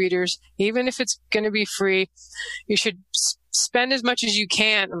attract new readers, even if it's going to be free, you should spend as much as you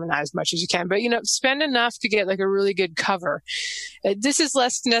can. I mean, not as much as you can, but spend enough to get like a really good cover. This is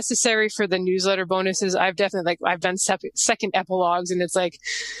less necessary for the newsletter bonuses. I've done second epilogues, and it's like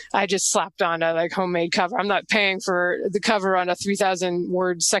I just slapped on a like homemade cover. I'm not paying for the cover on a 3,000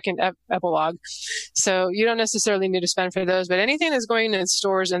 word second epilogue, so you don't necessarily need to spend for those. But anything that's going in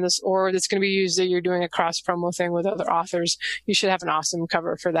stores or that's going to be used that you're doing a cross promo thing with other authors, you should have an awesome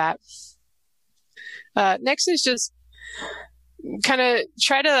cover for that. Next is just kind of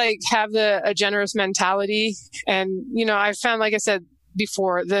try to like have a generous mentality. And, I found, like I said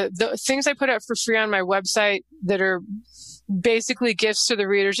before, the things I put out for free on my website that are basically gifts to the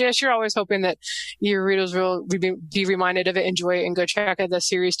readers. Yes, you're always hoping that your readers will be reminded of it, enjoy it, and go check out the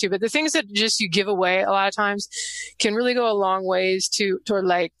series too. But the things that just you give away a lot of times can really go a long ways toward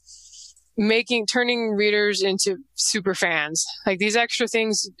like turning readers into super fans. Like these extra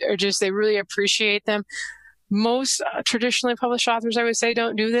things are just, they really appreciate them. Most traditionally published authors, I would say,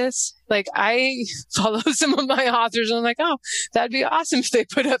 don't do this. Like I follow some of my authors and I'm like, oh, that'd be awesome if they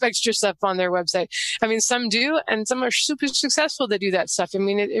put up extra stuff on their website. I mean, some do, and some are super successful to do that stuff. I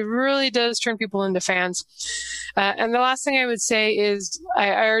mean, it really does turn people into fans. And the last thing I would say is,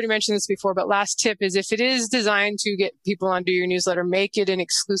 I already mentioned this before, but last tip is if it is designed to get people onto your newsletter, make it an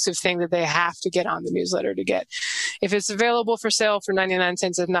exclusive thing that they have to get on the newsletter to get. If it's available for sale for 99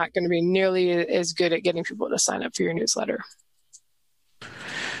 cents, it's not going to be nearly as good at getting people to sign up for your newsletter.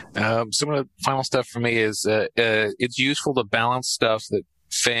 Some of the final stuff for me is it's useful to balance stuff that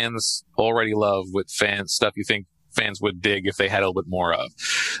fans already love with stuff you think fans would dig if they had a little bit more of.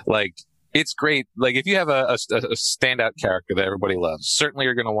 Like, it's great. Like, if you have a standout character that everybody loves, certainly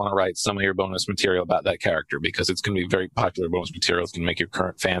you're going to want to write some of your bonus material about that character because it's going to be very popular bonus material. It's going to make your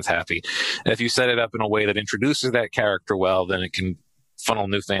current fans happy. And if you set it up in a way that introduces that character well, then it can funnel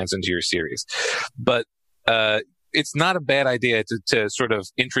new fans into your series. But it's not a bad idea to sort of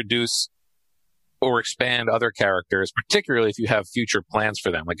introduce or expand other characters, particularly if you have future plans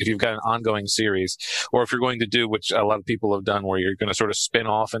for them. Like if you've got an ongoing series, or if you're going to do, which a lot of people have done, where you're going to sort of spin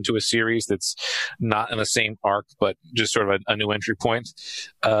off into a series that's not in the same arc, but just sort of a new entry point.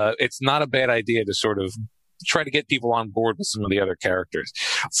 It's not a bad idea to sort of try to get people on board with some of the other characters.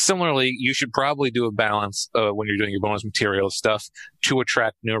 Similarly, you should probably do a balance when you're doing your bonus material stuff to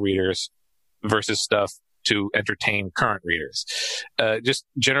attract new readers versus stuff to entertain current readers. Just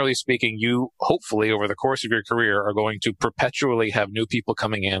generally speaking, you hopefully over the course of your career are going to perpetually have new people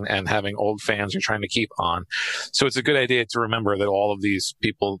coming in and having old fans you're trying to keep on. So it's a good idea to remember that all of these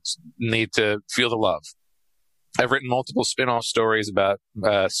people need to feel the love. I've written multiple spin-off stories about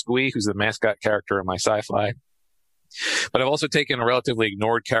Squee, who's the mascot character in my sci-fi. But I've also taken a relatively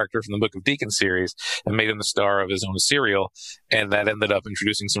ignored character from the Book of Deacon series and made him the star of his own serial. And that ended up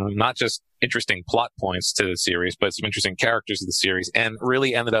introducing some not just interesting plot points to the series, but some interesting characters of the series, and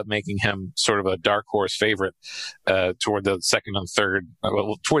really ended up making him sort of a dark horse favorite toward the second and third,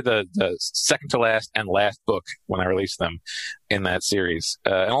 toward the second to last and last book when I released them in that series.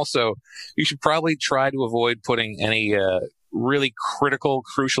 And also, you should probably try to avoid putting any really critical,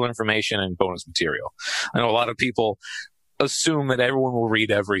 crucial information in bonus material. I know a lot of people assume that everyone will read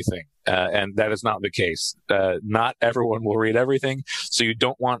everything, and that is not the case. Not everyone will read everything, so you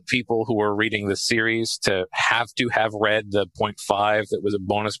don't want people who are reading the series to have read the 0.5 that was a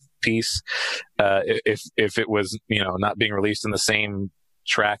bonus piece. If it was, not being released in the same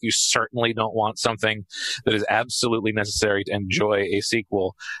track, you certainly don't want something that is absolutely necessary to enjoy a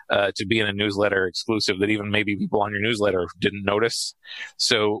sequel to be in a newsletter exclusive that even maybe people on your newsletter didn't notice.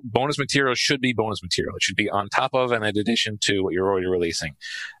 So bonus material should be bonus material. It should be on top of and in addition to what you're already releasing.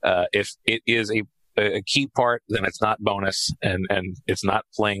 If it is a key part, then it's not bonus and it's not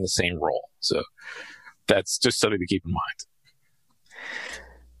playing the same role. So that's just something to keep in mind.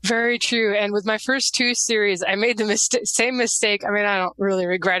 Very true. And with my first two series, I made the same mistake. I mean, I don't really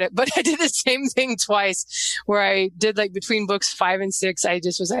regret it, but I did the same thing twice where I did like between books 5 and 6. I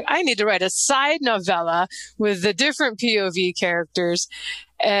just was like, I need to write a side novella with the different POV characters.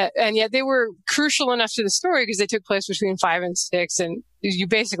 And yet they were crucial enough to the story because they took place between 5 and 6. And you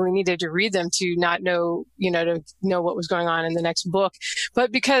basically needed to read them to not know, to know what was going on in the next book.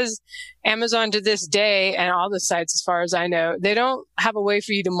 But because Amazon to this day and all the sites, as far as I know, they don't have a way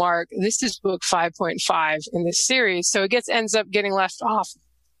for you to mark this is book 5.5 in this series. So it ends up getting left off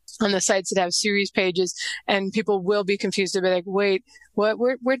on the sites that have series pages, and people will be confused. They'll be like, wait,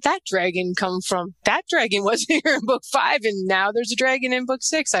 where'd that dragon come from? That dragon wasn't here in book 5, and now there's a dragon in book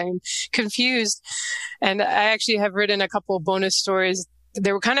 6. I'm confused. And I actually have written a couple of bonus stories.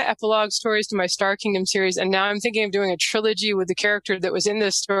 They were kind of epilogue stories to my Star Kingdom series. And now I'm thinking of doing a trilogy with the character that was in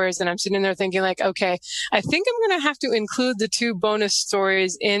those stories. And I'm sitting there thinking like, okay, I think I'm going to have to include the 2 bonus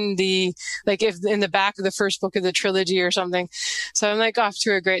stories in if in the back of the first book of the trilogy or something. So I'm like off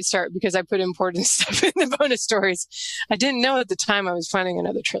to a great start because I put important stuff in the bonus stories. I didn't know at the time I was planning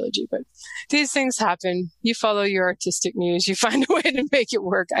another trilogy, but these things happen. You follow your artistic muse. You find a way to make it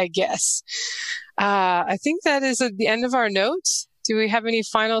work, I guess. I think that is at the end of our notes. Do we have any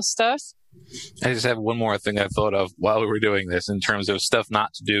final stuff? I just have one more thing I thought of while we were doing this in terms of stuff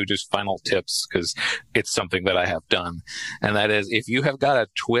not to do, just final tips, because it's something that I have done. And that is, if you have got a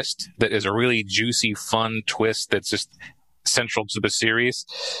twist that is a really juicy, fun twist that's just central to the series,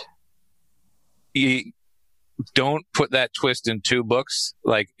 you don't put that twist in 2 books.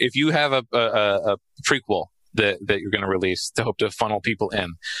 Like, if you have a prequel that you're going to release to hope to funnel people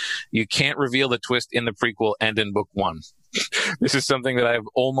in, you can't reveal the twist in the prequel and in book 1. This is something that I've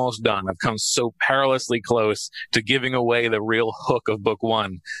almost done. I've come so perilously close to giving away the real hook of book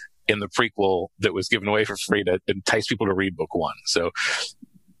 1 in the prequel that was given away for free to entice people to read book 1. So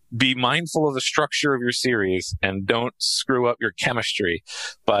be mindful of the structure of your series and don't screw up your chemistry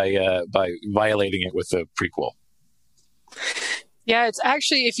by violating it with the prequel. Yeah, it's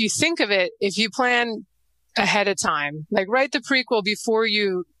actually, if you think of it, if you plan ahead of time, like write the prequel before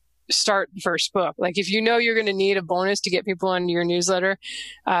you start the first book. Like if you know you're going to need a bonus to get people on your newsletter,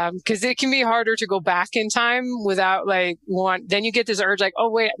 because it can be harder to go back in time without then you get this urge like, oh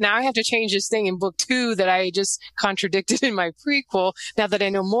wait, now I have to change this thing in book 2 that I just contradicted in my prequel now that I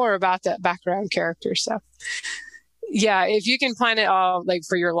know more about that background character. So yeah, if you can plan it all like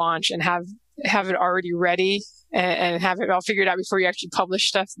for your launch and have it already ready and have it all figured out before you actually publish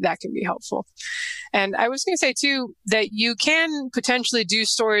stuff, that can be helpful. And I was going to say too, that you can potentially do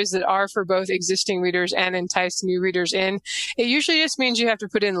stories that are for both existing readers and entice new readers in. It usually just means you have to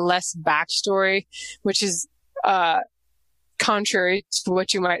put in less backstory, which is, contrary to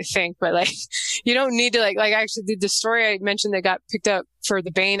what you might think, but like, you don't need to like actually the story I mentioned that got picked up for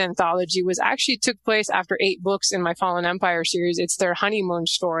the Bane anthology was actually took place after 8 books in my Fallen Empire series. It's their honeymoon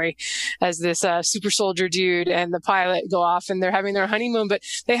story as this super soldier dude and the pilot go off and they're having their honeymoon, but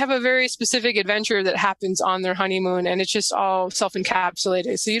they have a very specific adventure that happens on their honeymoon and it's just all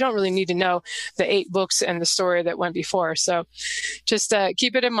self-encapsulated. So you don't really need to know the 8 books and the story that went before. So just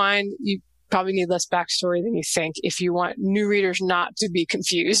keep it in mind. You probably need less backstory than you think if you want new readers not to be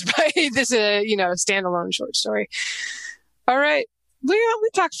confused by this, standalone short story. All right. We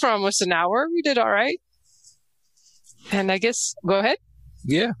talked for almost an hour. We did all right. And I guess, go ahead.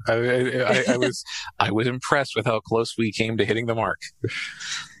 Yeah, I was impressed with how close we came to hitting the mark.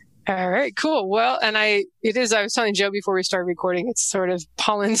 All right, cool. Well, and I was telling Joe before we started recording, it's sort of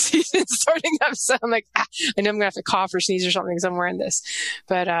pollen season starting up. So I'm like, I know I'm going to have to cough or sneeze or something because I'm wearing this.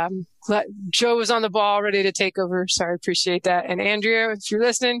 But Joe was on the ball, ready to take over. So I appreciate that. And Andrea, if you're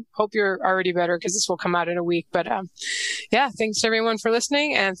listening, hope you're already better because this will come out in a week. But thanks everyone for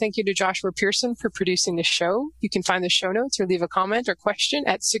listening. And thank you to Joshua Pearson for producing the show. You can find the show notes or leave a comment or question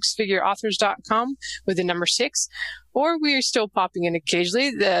at sixfigureauthors.com with the number 6. Or we are still popping in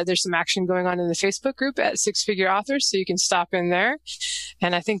occasionally. There's some action going on in the Facebook group at Six Figure Authors, so you can stop in there.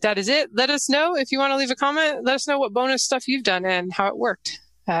 And I think that is it. Let us know if you want to leave a comment. Let us know what bonus stuff you've done and how it worked.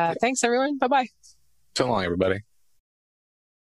 Thanks, everyone. Bye-bye. So long, everybody.